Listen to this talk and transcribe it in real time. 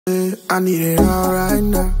I need it all right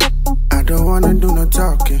now. I don't wanna do no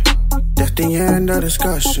talking. That's the end of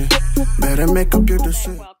discussion. Better make up your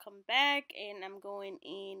decision. Welcome back, and I'm going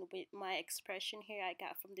in with my expression here I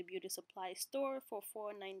got from the beauty supply store for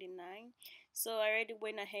 $4.99. So I already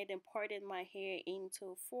went ahead and parted my hair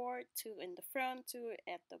into four, two in the front, two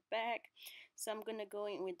at the back. So I'm gonna go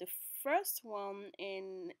in with the first one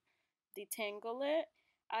and detangle it.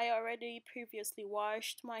 I already previously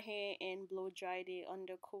washed my hair and blow dried it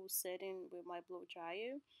under cool setting with my blow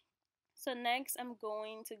dryer. So next I'm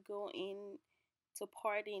going to go in to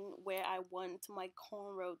parting where I want my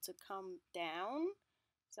cornrow to come down.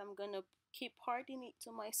 So I'm gonna keep parting it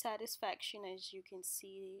to my satisfaction, as you can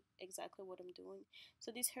see exactly what I'm doing.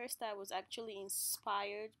 So this hairstyle was actually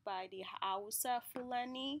inspired by the Hausa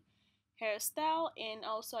Fulani hairstyle, and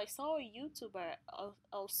also I saw a YouTuber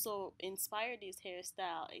also inspired this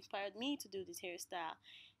hairstyle, inspired me to do this hairstyle,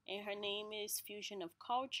 and her name is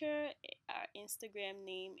Fusionofcultures. Our Instagram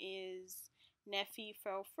name is Neffy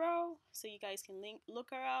Fro, so you guys can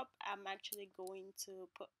look her up. I'm actually going to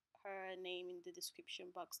put her name in the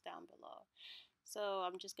description box down below. So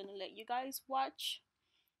I'm just gonna let you guys watch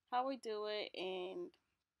how I do it, and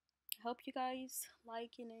I hope you guys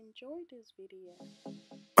like and enjoy this video.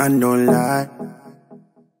 I don't lie.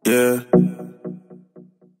 Yeah.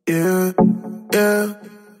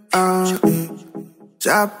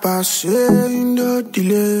 Ça passe no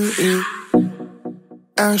delay.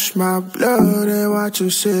 Ash my blood and what you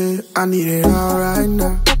say. I need it all right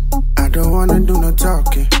now. I don't wanna do no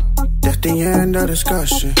talking. That's the end of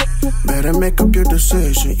discussion. Better make up your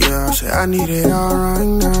decision. Yeah, I say I need it all right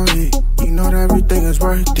now. Yeah. You know that everything is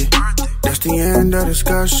worth it. That's the end of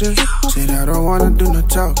discussion. Said I don't wanna do no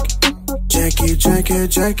talking. Janky.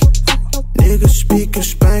 Niggas speaking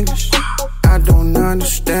Spanglish. I don't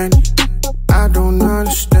understand it.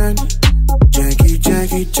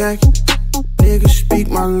 Janky. Niggas speak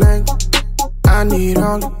my language. I need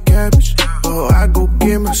all the cabbage. Oh, I go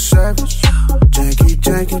get my savage.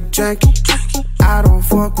 Janky. I don't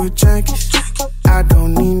fuck with jankies. I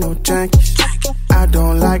don't need no jankies. I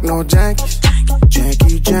don't like no jankies.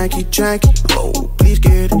 Janky. Oh, please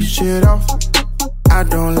get this shit off. I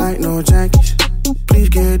don't like no jankies. Please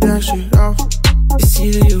get that shit off. It's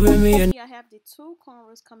either you with me and I have the two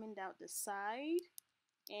cornrows coming down the side,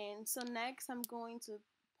 and so next I'm going to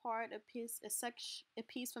part a piece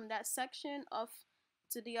from that section off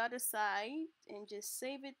to the other side and just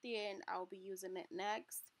save it there, and I'll be using it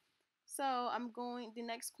next. So the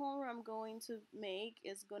next cornrow I'm going to make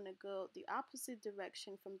is gonna go the opposite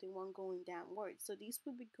direction from the one going downwards. So these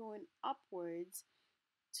will be going upwards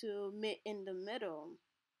to meet in the middle.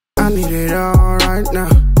 I need it all right now.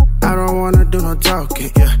 I don't wanna do no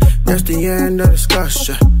talking, yeah. That's the end of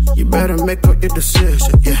discussion. You better make up your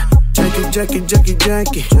decision, yeah. Janky.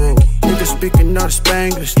 Niggas speaking all the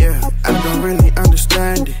Spanglish, yeah. I don't really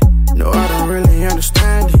understand it. No, I don't really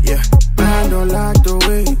understand it, yeah. Man don't like the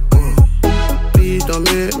way, please don't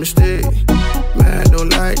make mistake. Man don't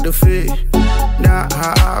like the fit. Not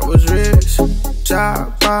how I was raised.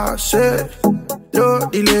 Side by side, no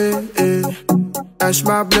delay. That's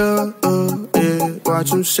my blood, yeah.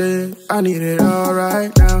 Watch him say, I need it all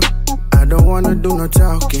right now. I don't wanna do no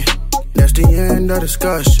talking. That's the end of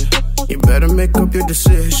discussion. You better make up your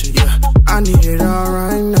decision, yeah. I need it all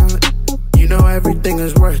right now. You know everything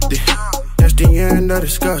is worth it. That's the end of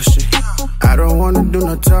discussion. I don't wanna do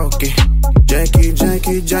no talking. Janky.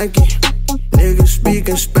 Niggas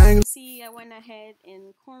speaking Spanglish. See, I went ahead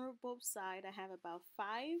and cornrow both sides. I have about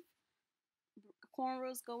 5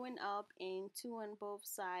 cornrows going up and 2 on both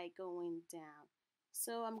sides going down.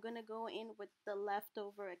 So I'm gonna go in with the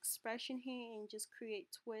leftover expression here and just create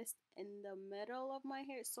twist in the middle of my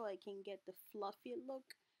hair so I can get the fluffy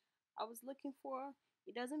look I was looking for.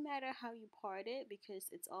 It doesn't matter how you part it because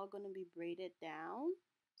it's all gonna be braided down.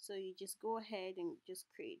 So you just go ahead and just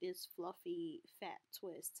create this fluffy fat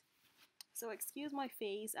twist. So excuse my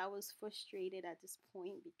face, I was frustrated at this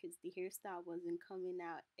point because the hairstyle wasn't coming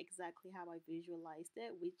out exactly how I visualized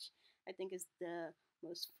it, which I think is the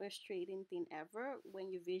most frustrating thing ever, when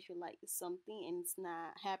you visualize something and it's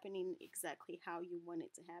not happening exactly how you want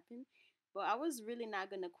it to happen. But I was really not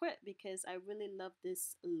gonna quit because I really love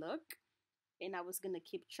this look, and I was gonna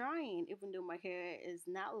keep trying even though my hair is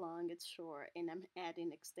not long, it's short, and I'm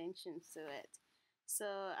adding extensions to it.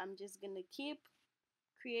 So I'm just gonna keep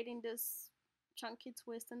creating this chunky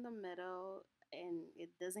twist in the middle, and it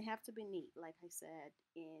doesn't have to be neat like I said,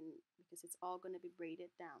 and because it's all going to be braided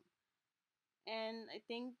down. And I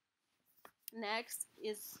think next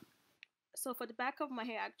is, so for the back of my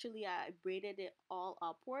hair, actually I braided it all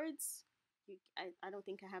upwards. I don't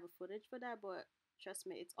think I have a footage for that, but trust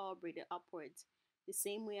me, it's all braided upwards the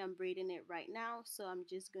same way I'm braiding it right now. So I'm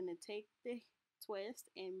just gonna take the twist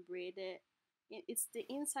and braid it. It's the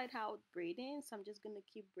inside out braiding, so I'm just gonna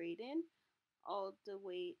keep braiding all the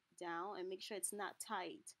way down and make sure it's not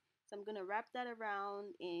tight. So I'm gonna wrap that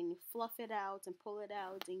around and fluff it out and pull it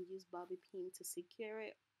out and use bobby pin to secure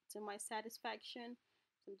it to my satisfaction.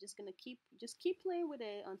 So I'm just gonna keep playing with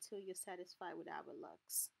it until you're satisfied with how it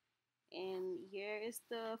looks. And here is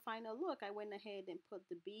the final look. I went ahead and put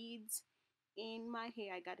the beads in my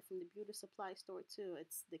hair. I got it from the beauty supply store too.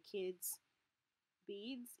 It's the kids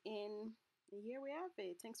beads, and here we have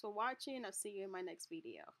it. Thanks for watching. I'll see you in my next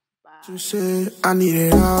video. Bye. You said I need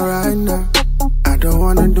it all right now. I don't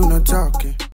wanna do no talking.